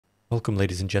Welcome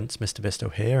ladies and gents, Mr. Visto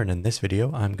here, and in this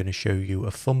video I'm going to show you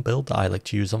a fun build that I like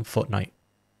to use on Foot Knight.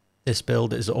 This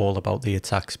build is all about the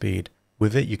attack speed.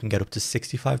 With it you can get up to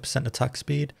 65% attack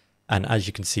speed, and as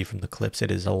you can see from the clips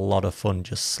it is a lot of fun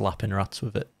just slapping rats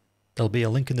with it. There'll be a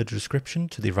link in the description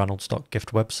to the Ranald Stock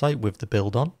gift website with the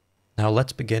build on. Now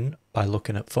let's begin by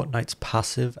looking at Foot Knight's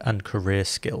passive and career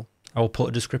skill. I will put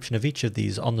a description of each of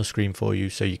these on the screen for you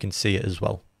so you can see it as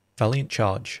well. Valiant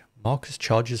Charge. Marcus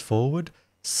charges forward,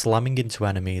 slamming into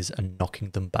enemies and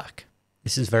knocking them back.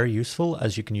 This is very useful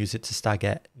as you can use it to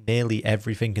stagger nearly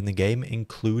everything in the game,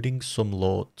 including some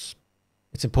lords.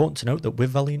 It's important to note that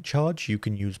with Valiant Charge you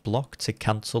can use block to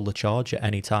cancel the charge at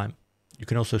any time. You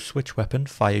can also switch weapon,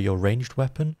 fire your ranged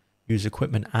weapon, use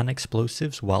equipment and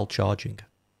explosives while charging.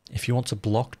 If you want to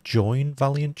block join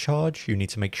Valiant Charge, you need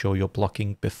to make sure you're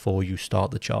blocking before you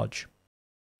start the charge.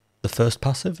 The first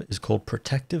passive is called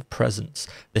Protective Presence.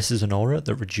 This is an aura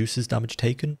that reduces damage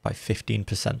taken by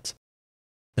 15%.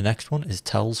 The next one is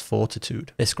Tel's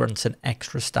Fortitude. This grants an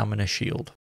extra stamina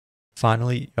shield.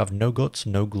 Finally, you have No Guts,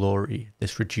 No Glory.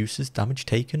 This reduces damage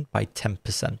taken by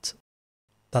 10%.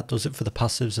 That does it for the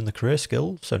passives and the career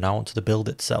skill, so now onto the build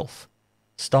itself.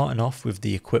 Starting off with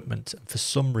the equipment, and for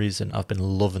some reason I've been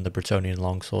loving the Bretonnian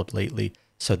Longsword lately,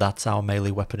 so that's our melee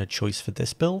weapon of choice for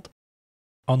this build.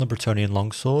 On the Bretonnian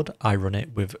Longsword, I run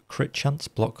it with crit chance,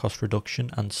 block cost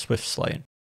reduction and swift slaying.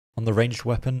 On the ranged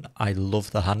weapon, I love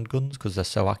the handguns because they're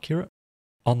so accurate.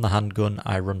 On the handgun,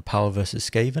 I run power versus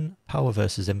Skaven, power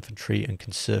versus infantry and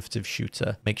conservative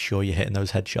shooter. Make sure you're hitting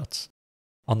those headshots.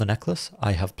 On the necklace,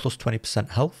 I have plus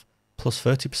 20% health, plus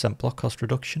 30% block cost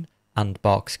reduction and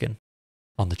bark skin.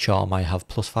 On the charm, I have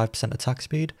plus 5% attack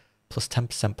speed, plus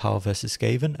 10% power versus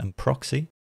Skaven and proxy.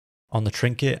 On the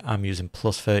trinket, I'm using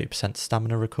plus 30%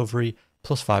 stamina recovery,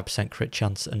 plus 5% crit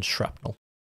chance and shrapnel.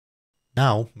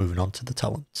 Now, moving on to the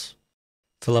talents.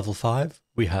 For level 5,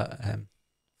 I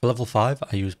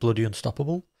use Bloody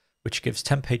Unstoppable, which gives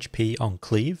temp HP on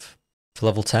cleave. For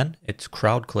level 10, it's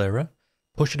Crowd Clearer.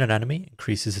 Pushing an enemy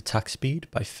increases attack speed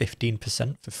by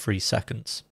 15% for 3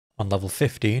 seconds. On level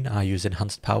 15, I use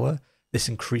Enhanced Power. This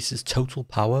increases total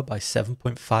power by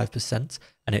 7.5%,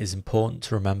 and it is important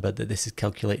to remember that this is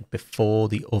calculated before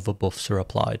the other buffs are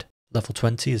applied. Level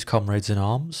 20 is Comrades in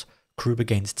Arms. Kruber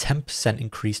gains 10%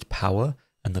 increased power,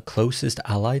 and the closest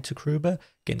ally to Kruber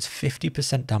gains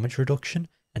 50% damage reduction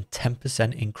and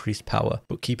 10% increased power.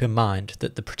 But keep in mind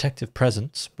that the Protective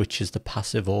Presence, which is the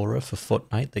passive aura for Foot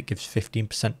Knight that gives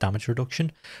 15% damage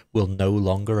reduction, will no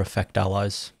longer affect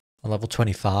allies. On level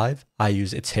 25, I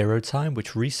use Its Hero Time,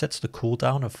 which resets the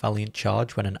cooldown of Valiant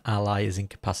Charge when an ally is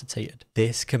incapacitated.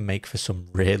 This can make for some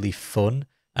really fun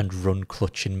and run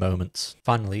clutching moments.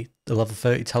 Finally, the level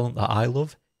 30 talent that I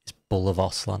love is Bull of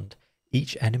Osland.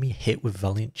 Each enemy hit with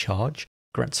Valiant Charge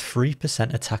grants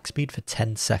 3% attack speed for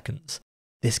 10 seconds.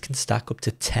 This can stack up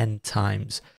to 10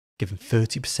 times, giving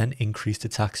 30% increased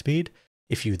attack speed.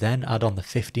 If you then add on the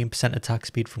 15% attack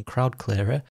speed from Crowd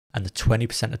Clearer, and the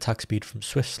 20% attack speed from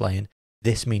Swift Slaying,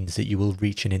 this means that you will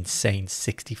reach an insane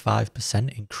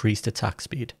 65% increased attack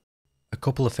speed. A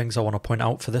couple of things I want to point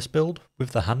out for this build.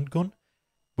 With the handgun,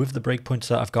 with the breakpoints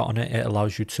that I've got on it, it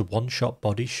allows you to one-shot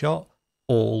body shot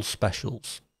all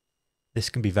specials. This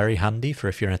can be very handy for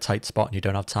if you're in a tight spot and you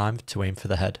don't have time to aim for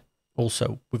the head.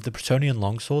 Also, with the Bretonnian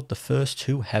Longsword, the first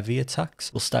 2 heavy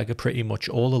attacks will stagger pretty much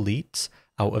all elites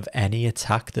out of any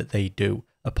attack that they do,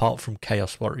 apart from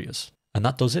Chaos Warriors. And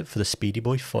that does it for the Speedy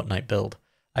Boy Foot Knight build.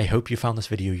 I hope you found this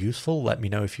video useful. Let me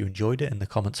know if you enjoyed it in the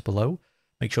comments below.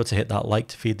 Make sure to hit that like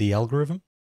to feed the algorithm.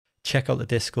 Check out the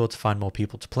Discord to find more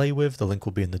people to play with. The link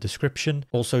will be in the description.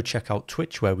 Also check out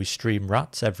Twitch where we stream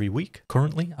rats every week.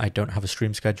 Currently, I don't have a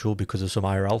stream schedule because of some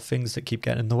IRL things that keep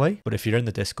getting in the way. But if you're in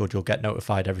the Discord, you'll get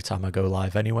notified every time I go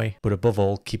live anyway. But above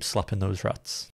all, keep slapping those rats.